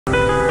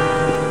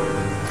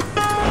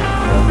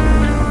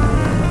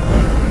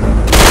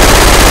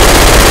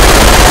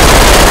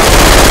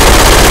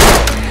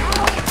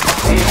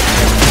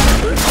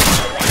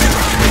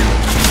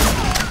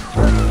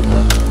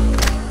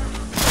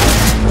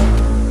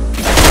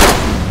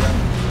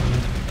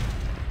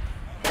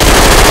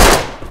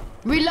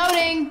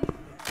Reloading!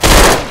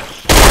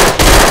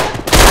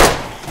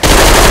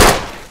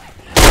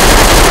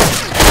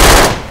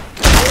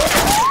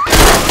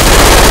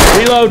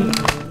 Reload!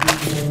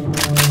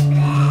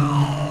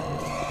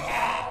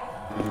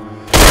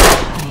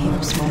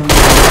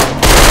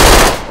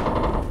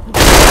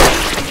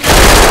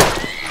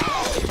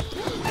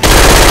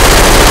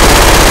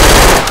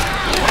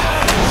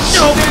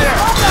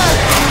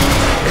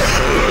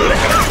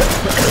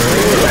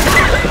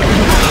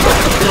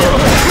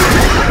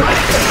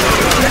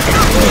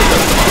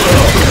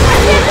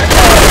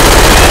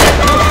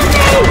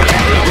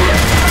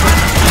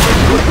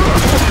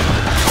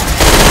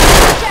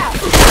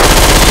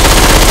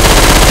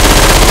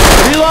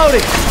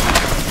 Reloading!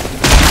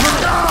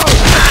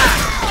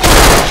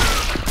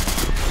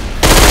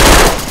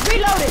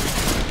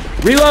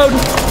 Reload!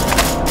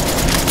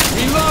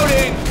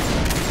 Reloading!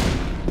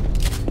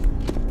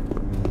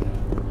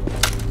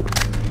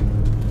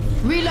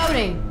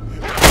 Reloading!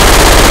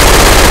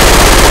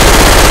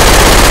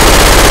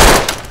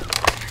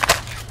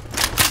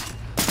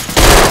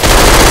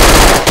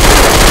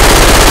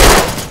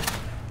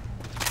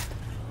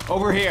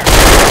 Over here.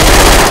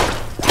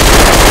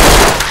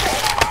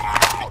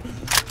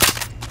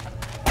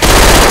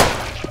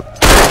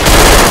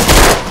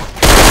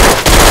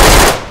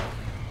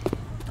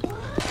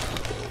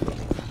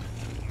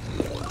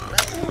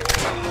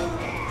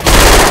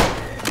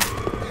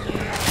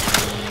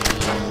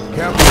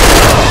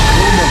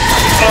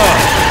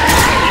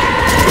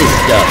 This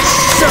stuff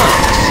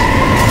sucks!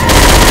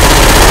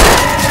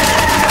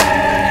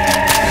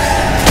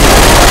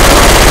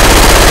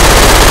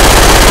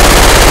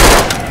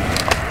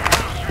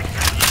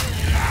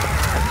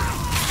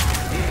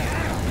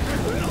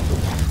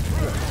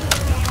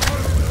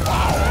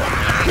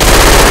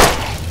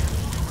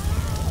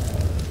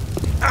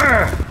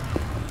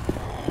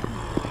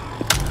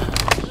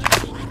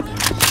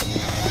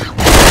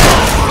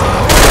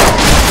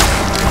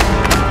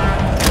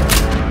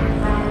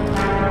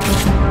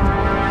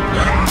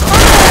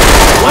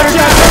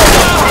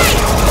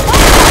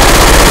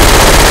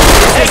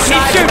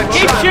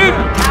 Keep shooting!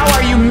 How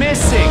are you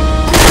missing?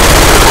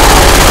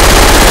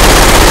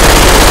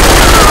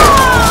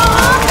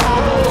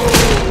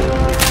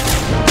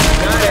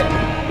 Got it.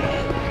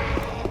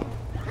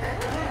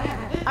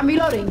 I'm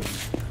reloading.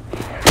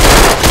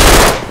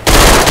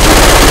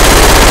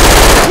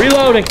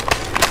 Reloading!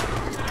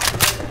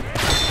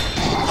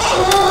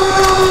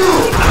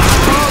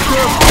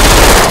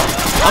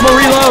 I'm a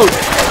reload!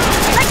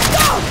 Let's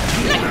go!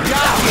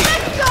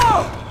 Let's go!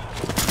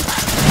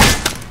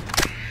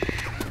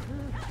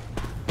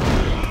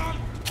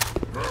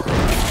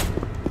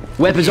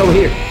 Weapons over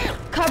here.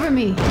 Cover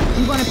me.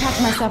 I'm going to patch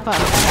myself up.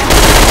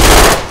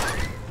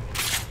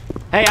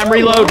 Hey, I'm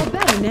reloading. Oh,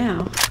 better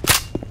now.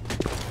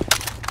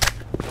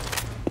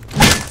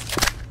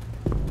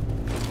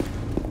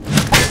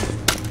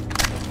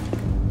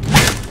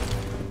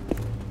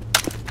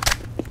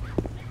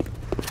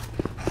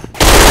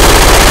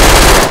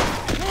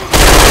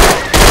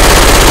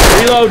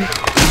 Reload. You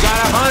got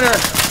a hunter.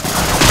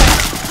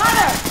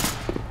 Hunter!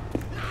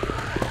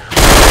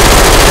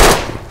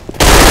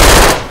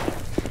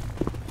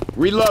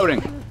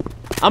 Reloading.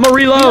 I'm a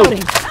reload.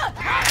 Reloading.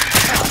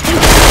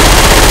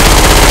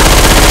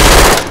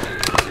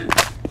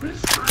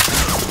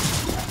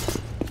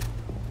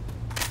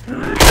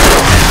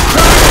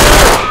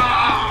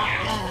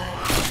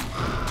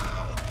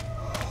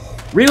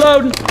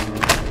 Reload.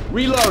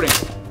 Reloading.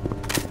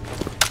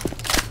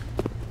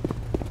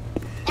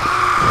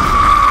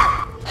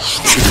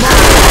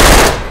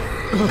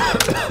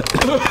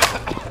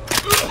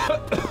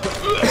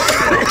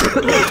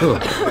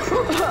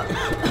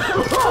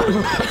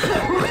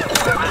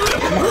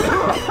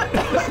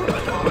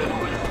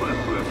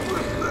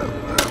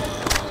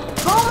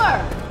 Boomer!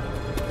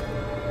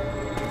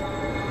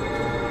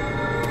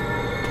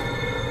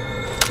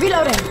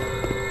 Reloading.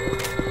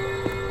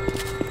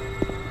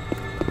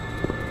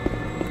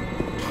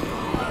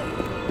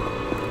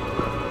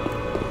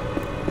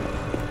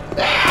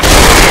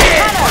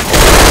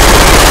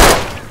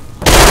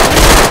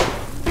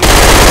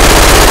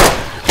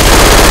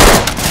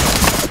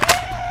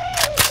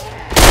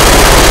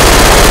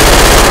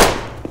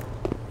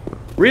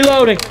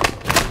 Reloading.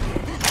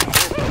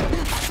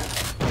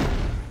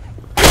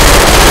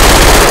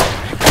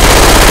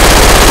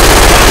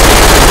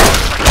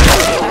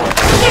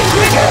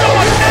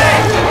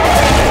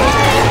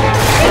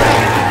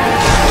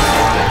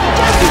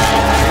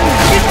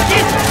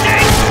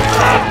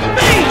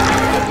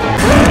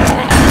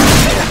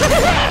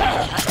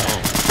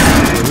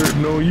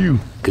 Hurting on you.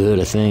 Good,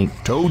 I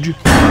think. Told you.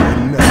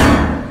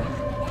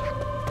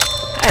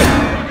 Hey,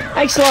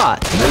 thanks a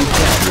lot. No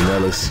problem,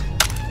 Ellis.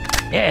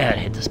 Yeah,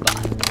 hit the spot.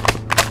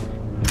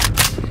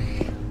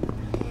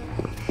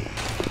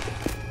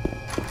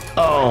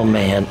 Oh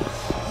man.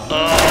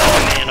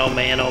 Oh man, oh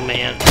man, oh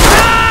man.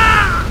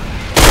 Ah!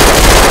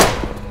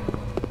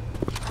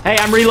 Hey,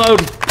 I'm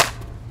reloading.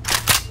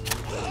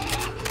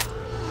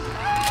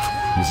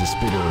 There's a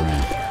spitter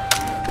around.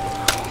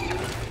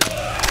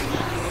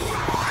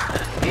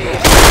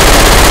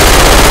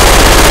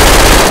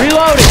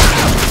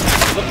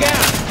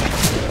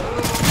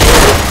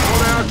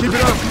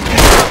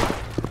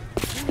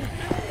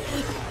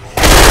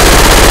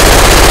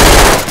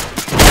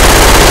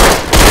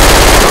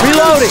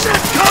 Reloading!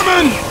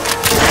 Coming!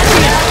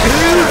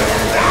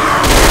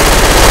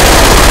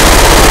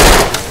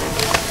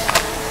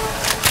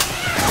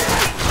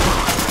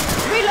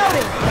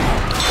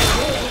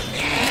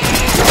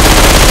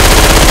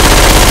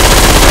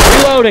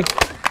 Reloading!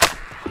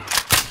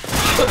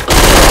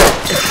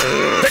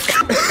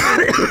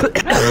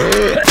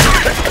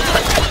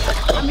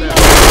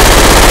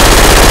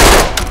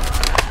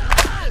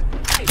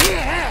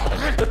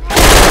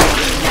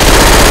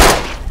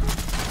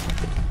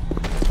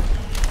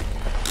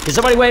 Can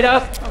somebody wait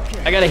up?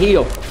 Okay. I gotta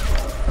heal.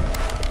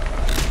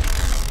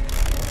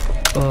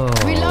 Oh,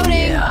 Reloading.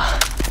 yeah.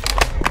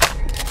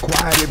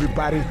 Quiet,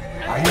 everybody.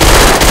 I hear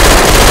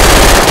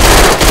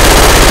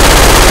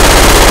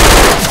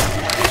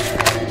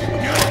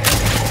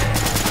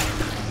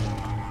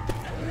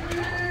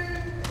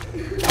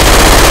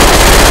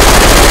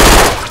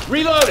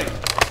Reloading.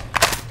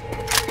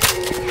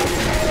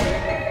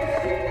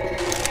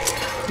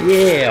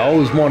 Yeah,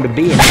 always wanted to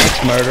be an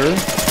ex-murderer.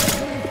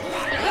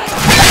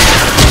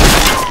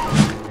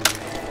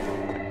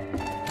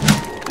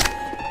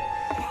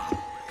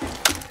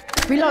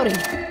 Reloading.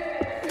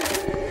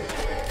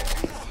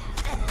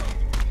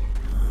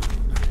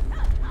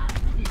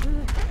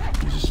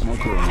 There's a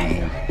smoker around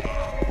here.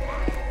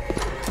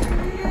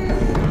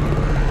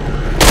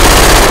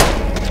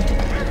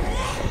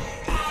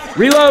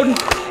 Reloading!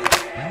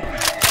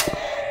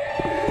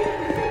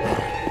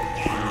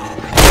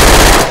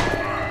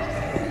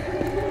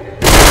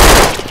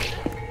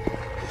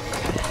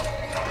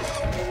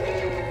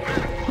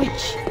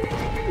 Which?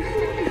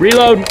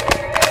 Reloading!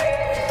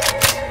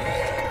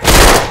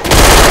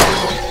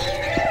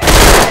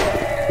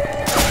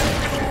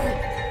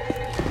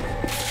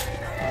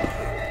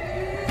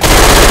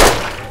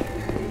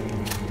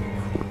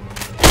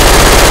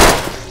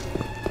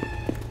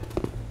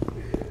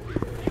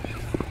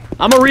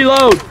 I'm a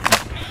reload.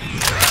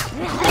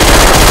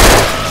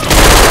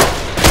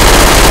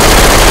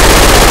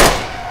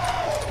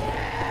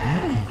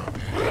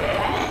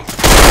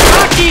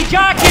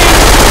 Jockey!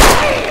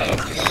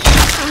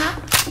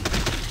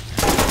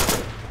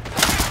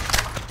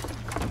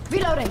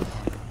 Reloading.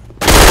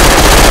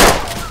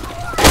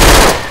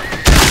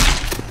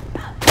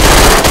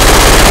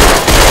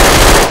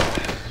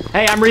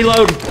 Hey, I'm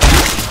reloading.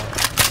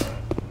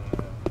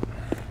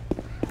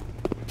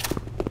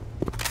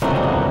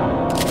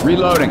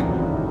 Reloading.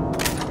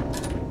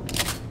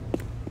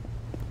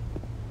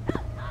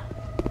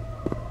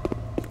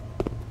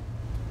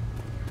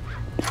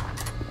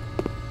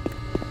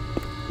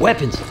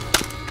 Weapons.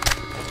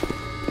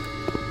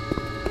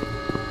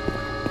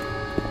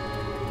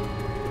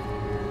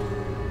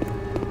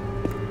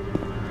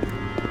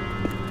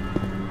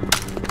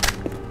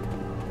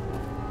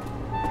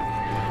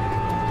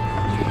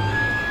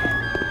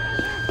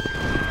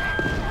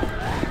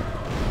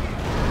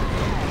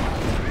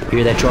 You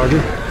hear that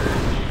charger?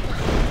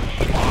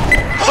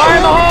 Fire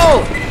in the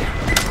hole!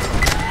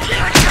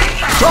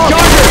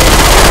 Charger!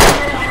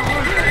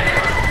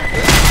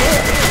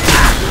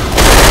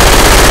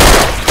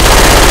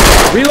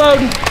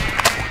 Reloading!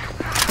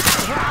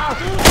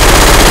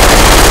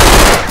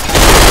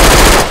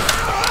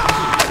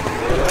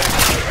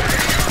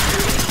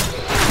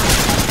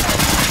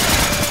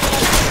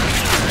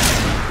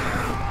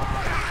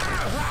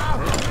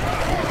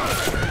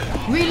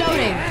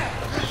 Reloading.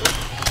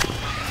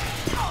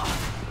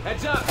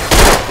 Heads up.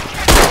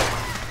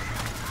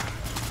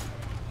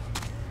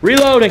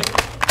 Reloading!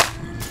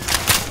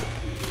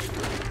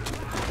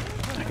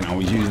 I can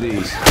always use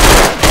these.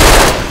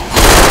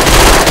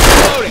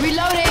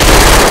 Reloading.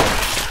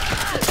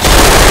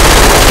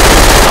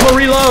 I'm a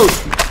reload!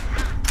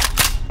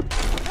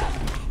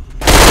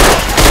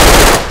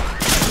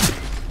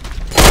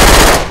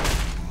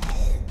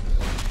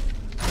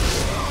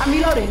 I'm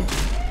reloading.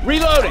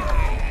 Reloading.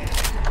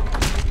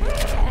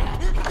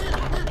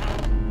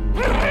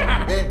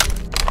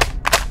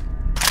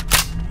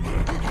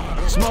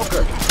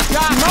 Smoker.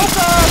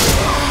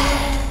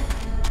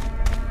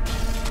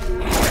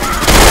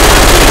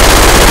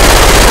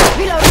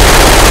 Reloading.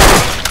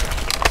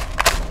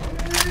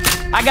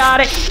 I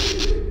got it!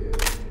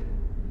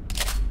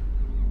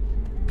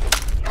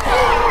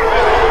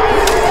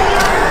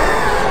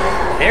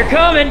 They're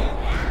coming!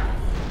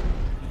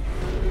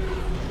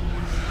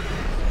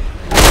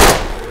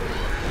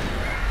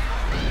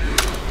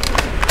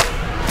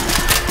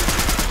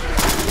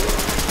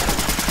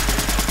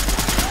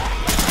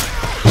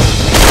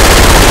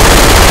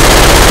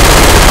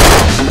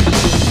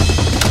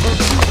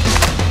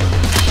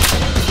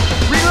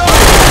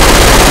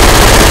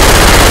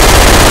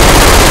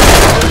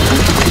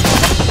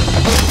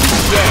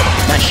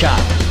 Nice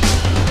shot.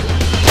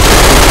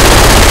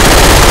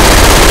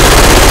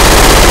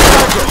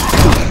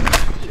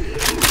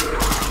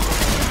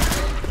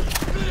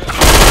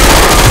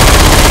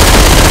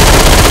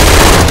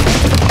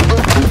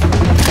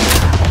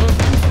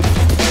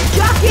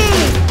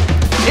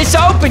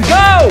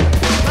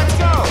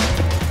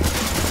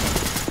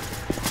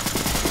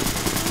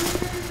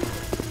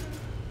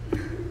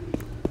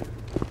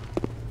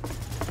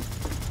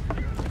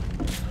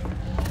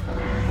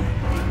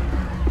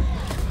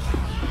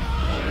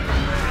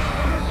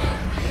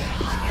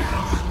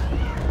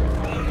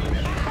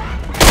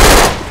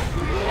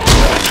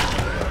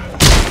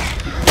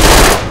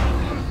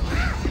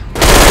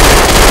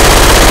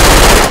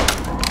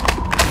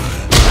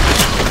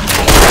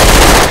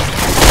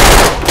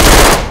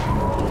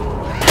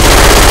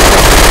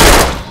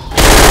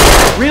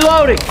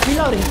 Reloading.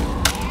 Reloading.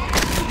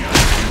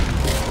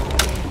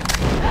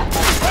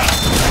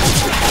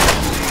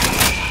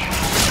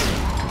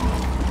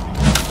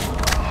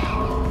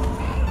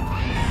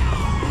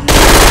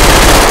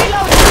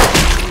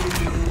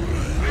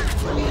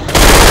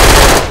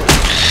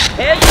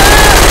 Heads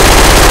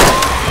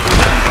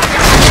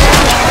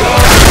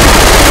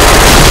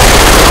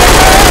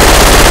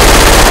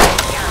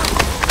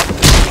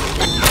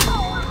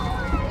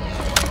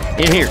up!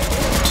 In here.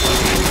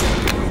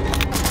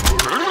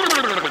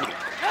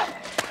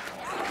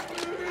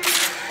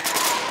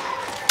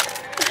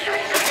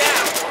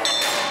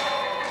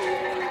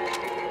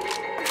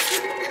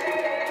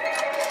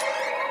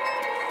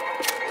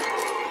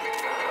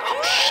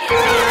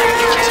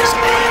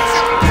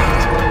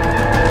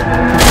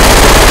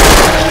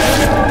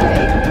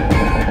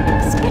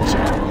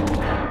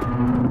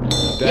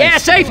 Yeah,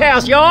 safe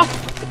house, y'all.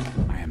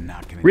 I am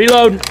not gonna.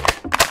 Reloading.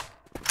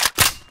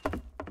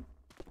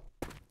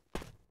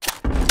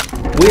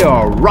 We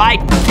are right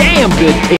damn good.